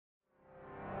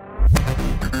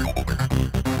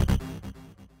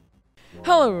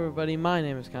Hello everybody, my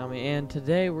name is Kami, and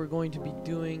today we're going to be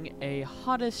doing a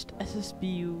hottest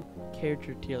SSBU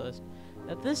character tier list.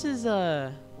 Now this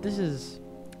is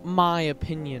my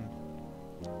opinion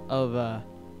of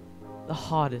the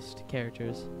hottest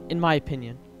characters, in my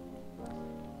opinion.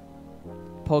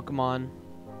 Pokemon,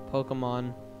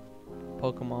 Pokemon,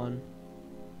 Pokemon,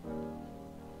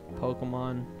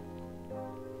 Pokemon,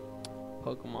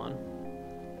 Pokemon,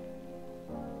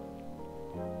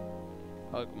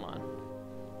 Pokemon.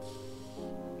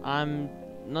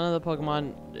 None of the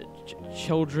Pokemon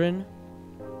children.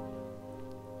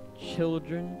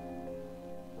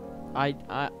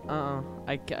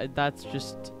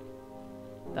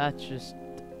 That's just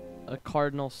a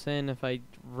cardinal sin if I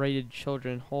rated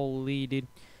children. Holy dude.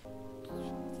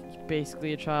 He's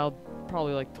basically a child,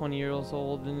 probably like 20 years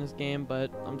old in this game,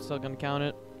 but I'm still gonna count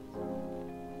it.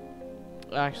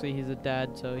 Actually, he's a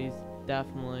dad, so he's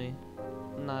definitely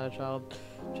not a child.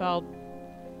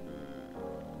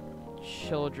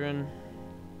 Children.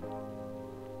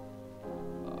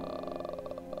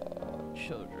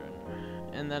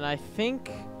 And then I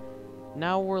think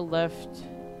now we're left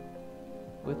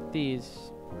with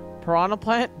these. Piranha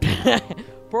Plant.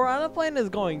 Piranha Plant is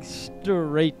going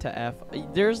straight to F.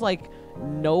 There's like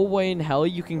no way in hell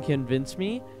you can convince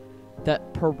me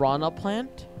that Piranha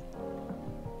Plant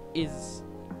is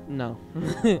no.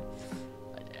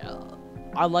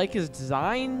 I like his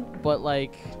design, but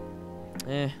like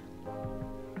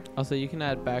also, you can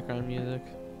add background music.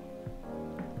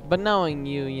 But knowing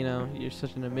you, you're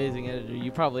such an amazing editor,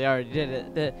 you probably already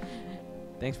did it.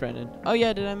 Thanks, Brandon. Oh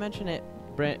yeah, did I mention it?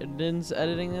 Brandon's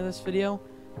editing this video.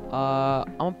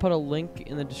 I'm gonna put a link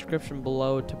in the description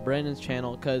below to Brandon's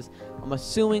channel, because I'm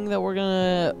assuming that we're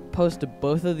gonna post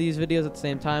both of these videos at the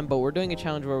same time, but we're doing a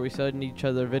challenge where we send each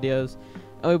other videos,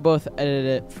 and we both edit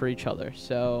it for each other.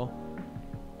 So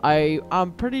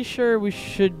I'm pretty sure we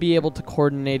should be able to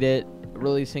coordinate it,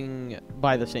 releasing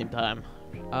by the same time.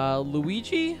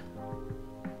 Luigi,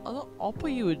 I'll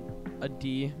put you a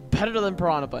D. Better than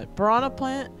Piranha Plant. Piranha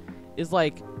Plant is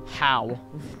like, how?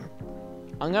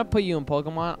 I'm gonna put you in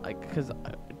Pokemon, like, cause,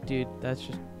 dude, that's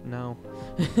just no.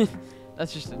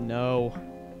 That's just a no.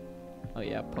 Oh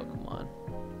yeah, Pokemon.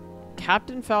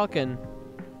 Captain Falcon.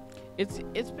 It's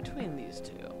between these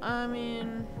two. I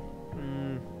mean,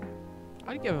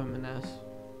 I'd give him an S.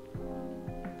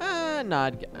 No,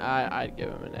 I'd give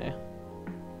him an A.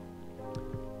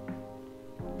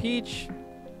 Peach.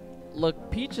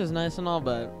 Look, Peach is nice and all,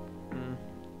 but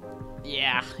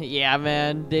yeah,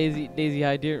 man. Daisy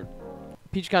High Tier.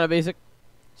 Peach kind of basic.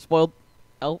 Spoiled.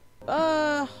 L.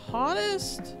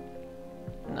 Hottest?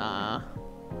 Nah.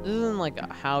 This isn't like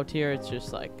a how tier. It's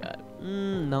just like a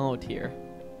no tier.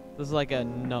 This is like a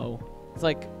no. It's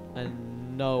like a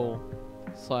no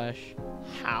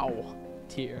 / how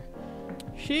tier.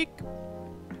 Sheik.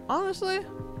 Honestly,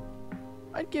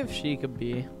 I'd give Sheik a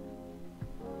B.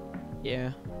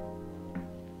 Yeah.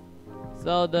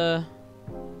 Zelda.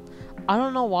 I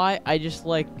don't know why. I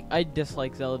dislike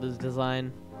Zelda's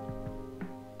design.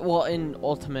 Well, in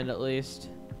Ultimate at least.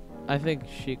 I think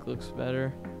Sheik looks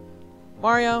better.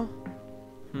 Mario.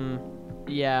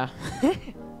 Yeah.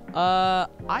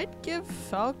 I'd give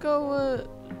Falco a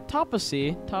top of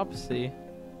C.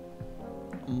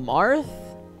 Marth.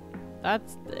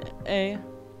 That's the A.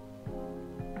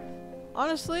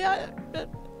 Honestly,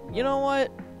 you know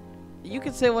what? You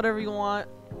can say whatever you want.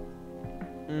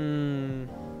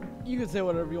 You can say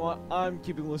whatever you want. I'm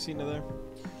keeping Lucina there.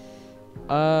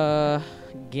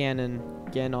 Ganon,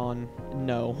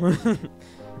 no.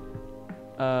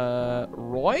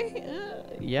 Roy?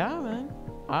 Yeah, man.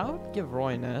 I would give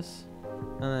Roy an S.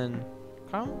 And then,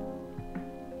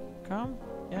 Calm?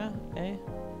 Yeah, A.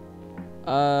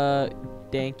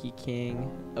 Danky King.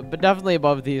 But definitely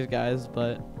above these guys,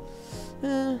 but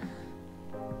no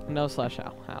 /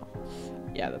 how.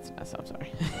 Yeah, that's an S, I'm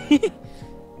sorry.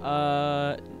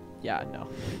 Yeah, no.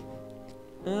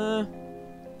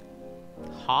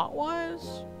 Hot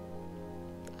wise,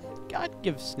 I'd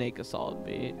give Snake a solid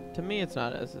B. To me, it's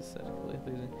not as aesthetically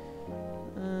pleasing.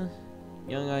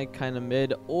 Young Ike kind of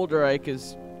mid. Older Ike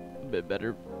is a bit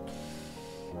better.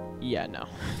 Yeah, no.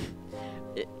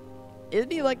 It'd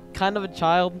be like kind of a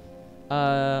child.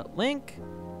 Link,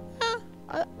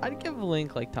 I'd give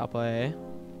Link like top A.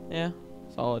 Yeah,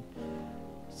 solid.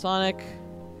 Sonic,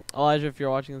 Elijah, if you're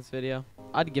watching this video,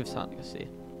 I'd give Sonic a C.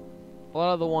 A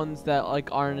lot of the ones that like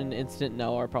aren't an instant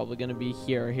no are probably gonna be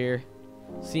here or here.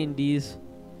 C and D's.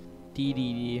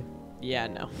 D. Yeah,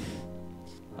 no.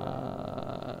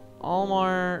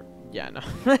 Almar. Yeah, no.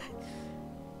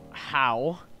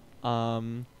 How?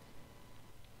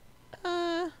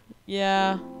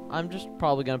 Yeah. I'm just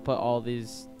probably gonna put all the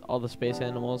space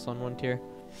animals on one tier.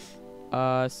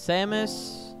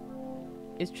 Samus,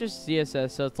 it's just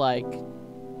ZSS, so it's like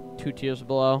 2 tiers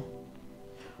below.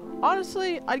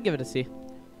 Honestly, I'd give it a C.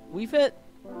 Wii Fit,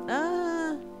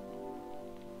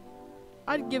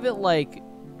 I'd give it like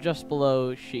just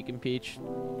below Sheik and Peach.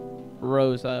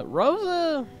 Rosa's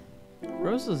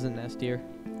an S tier.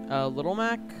 Little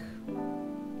Mac,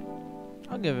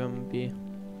 I'll give him a B.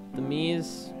 The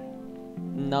Mii's,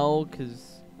 no,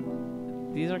 because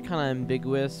these are kind of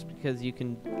ambiguous because you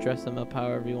can dress them up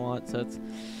however you want, so it's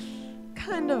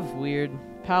kind of weird.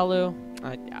 Palu,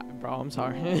 yeah, bro, I'm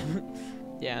sorry.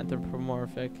 Yeah,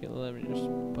 anthropomorphic. Let me just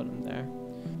put him there.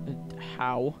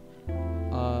 How?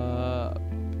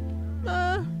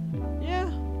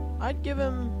 Yeah, I'd give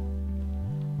him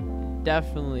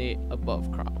definitely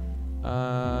above Crom.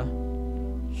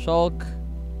 Shulk,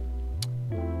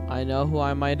 I know who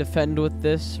I might offend with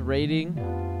this rating.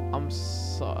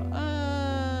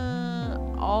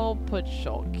 I'll put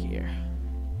Shulk here.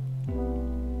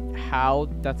 How?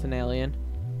 That's an alien.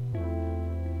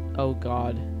 Oh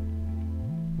god.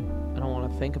 I don't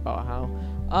want to think about how.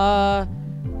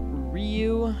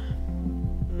 Ryu.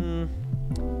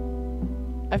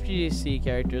 FGC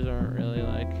characters aren't really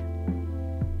like.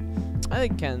 I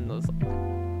think Ken was like a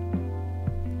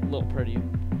little pretty.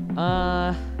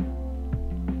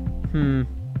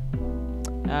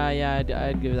 Yeah,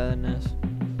 I'd give that an S.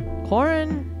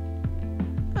 Corrin.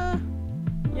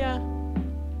 Yeah.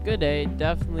 Good A.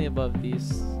 Definitely above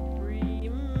these 3.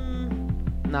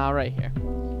 Nah, right here.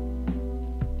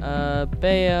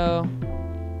 Bayo.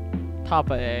 Top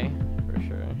of A, for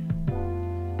sure.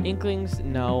 Inklings,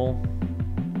 no.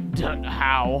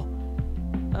 How?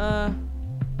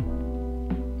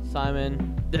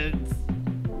 Simon.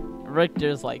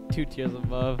 Richter's like 2 tiers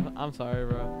above. I'm sorry,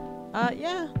 bro.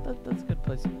 Yeah, that's a good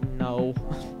place. No.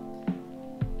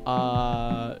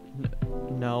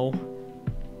 No.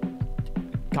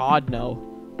 God, no.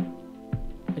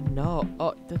 No.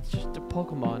 Oh, that's just a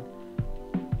Pokemon.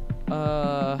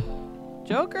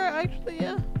 Joker, actually,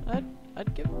 yeah.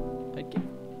 I'd give.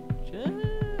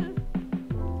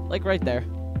 Like right there.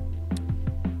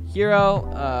 Hero,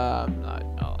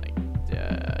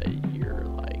 you're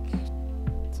like,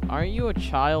 are you a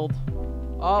child?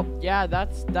 Oh, yeah,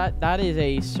 that is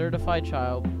a certified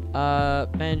child.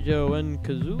 Banjo and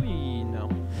Kazooie, no.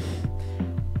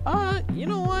 You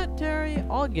know what, Terry?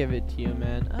 I'll give it to you,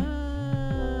 man.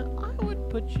 I would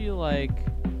put you like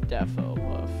defo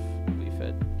above Wii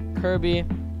Fit. Kirby,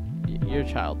 you're a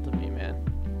child to me, man.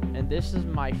 And this is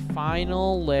my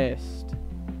final list.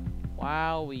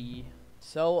 Wowee.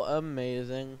 So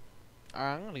amazing.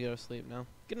 Alright, I'm gonna go to sleep now.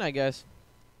 Good night, guys.